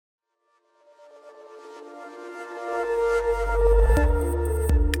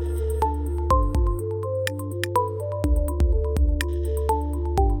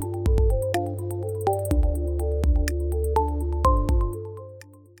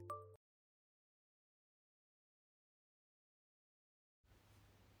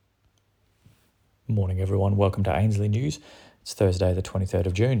Morning everyone, welcome to Ainsley News. It's Thursday the 23rd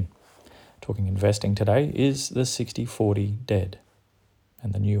of June. Talking investing today is the 60-40 dead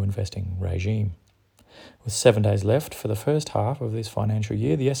and the new investing regime. With 7 days left for the first half of this financial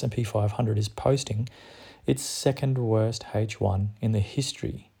year, the S&P 500 is posting its second worst H1 in the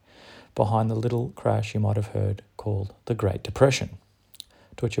history, behind the little crash you might have heard called the Great Depression.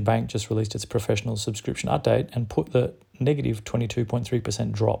 Deutsche Bank just released its professional subscription update and put the negative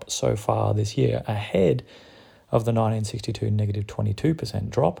 22.3% drop so far this year ahead of the 1962 negative 22%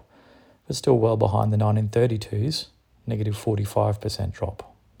 drop, but still well behind the 1932's negative 45%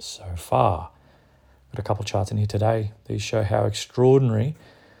 drop so far. Got a couple of charts in here today. These show how extraordinary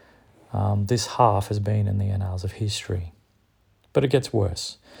this half has been in the annals of history. But it gets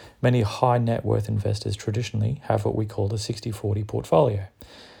worse. Many high net worth investors traditionally have what we call the 60-40 portfolio,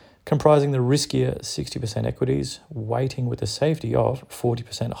 comprising the riskier 60% equities, weighting with the safety of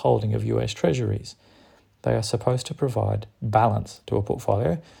 40% holding of US Treasuries. They are supposed to provide balance to a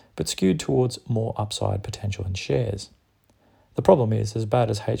portfolio, but skewed towards more upside potential in shares. The problem is, as bad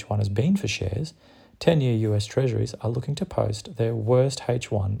as H1 has been for shares, 10-year US Treasuries are looking to post their worst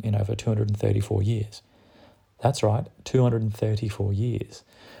H1 in over 234 years. That's right, 234 years.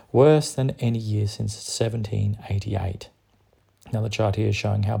 Worse than any year since 1788. Now the chart here is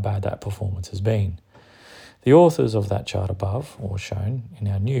showing how bad that performance has been. The authors of that chart above, or shown in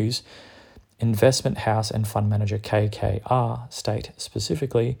our news, investment house and fund manager KKR, state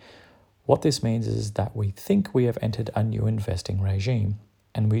specifically, what this means is that we think we have entered a new investing regime,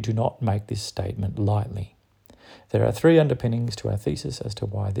 and we do not make this statement lightly. There are three underpinnings to our thesis as to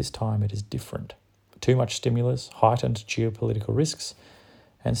why this time it is different. Too much stimulus, heightened geopolitical risks,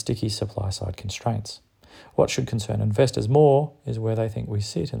 and sticky supply-side constraints. What should concern investors more is where they think we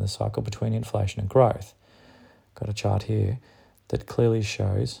sit in the cycle between inflation and growth. Got a chart here that clearly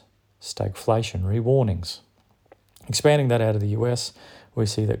shows stagflationary warnings. Expanding that out of the US, we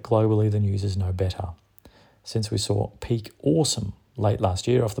see that globally the news is no better. Since we saw peak awesome late last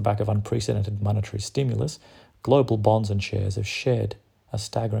year off the back of unprecedented monetary stimulus, global bonds and shares have shed a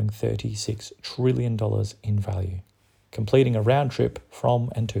staggering $36 trillion in value, completing a round trip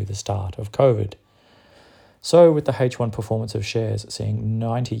from and to the start of COVID. So with the H1 performance of shares seeing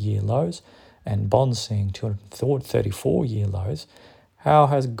 90-year lows and bonds seeing 234-year lows, how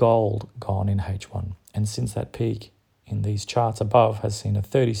has gold gone in H1? And since that peak in these charts above has seen a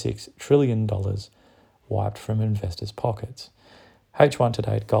 $36 trillion wiped from investors' pockets. H1 to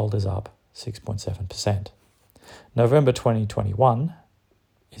date, gold is up 6.7%. November 2021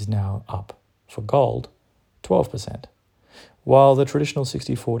 is now up for gold 12%. While the traditional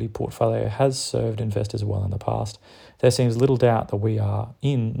 60-40 portfolio has served investors well in the past, there seems little doubt that we are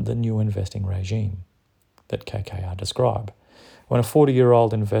in the new investing regime that KKR describe. When a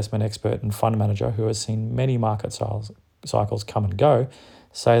 40-year-old investment expert and fund manager who has seen many market cycles come and go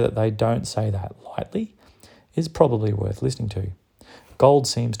say that they don't say that lightly, is probably worth listening to. Gold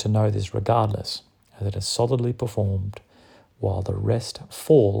seems to know this regardless, as it has solidly performed while the rest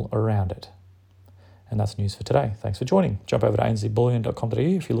fall around it. And that's news for today. Thanks for joining. Jump over to ainsleyBullion.com.au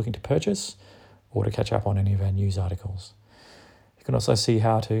if you're looking to purchase or to catch up on any of our news articles. You can also see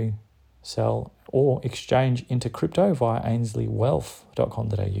how to sell or exchange into crypto via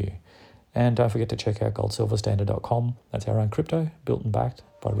ainsleywealth.com.au. And don't forget to check out goldsilverstandard.com. That's our own crypto, built and backed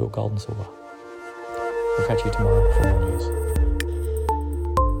by real gold and silver. We'll catch you tomorrow for more news.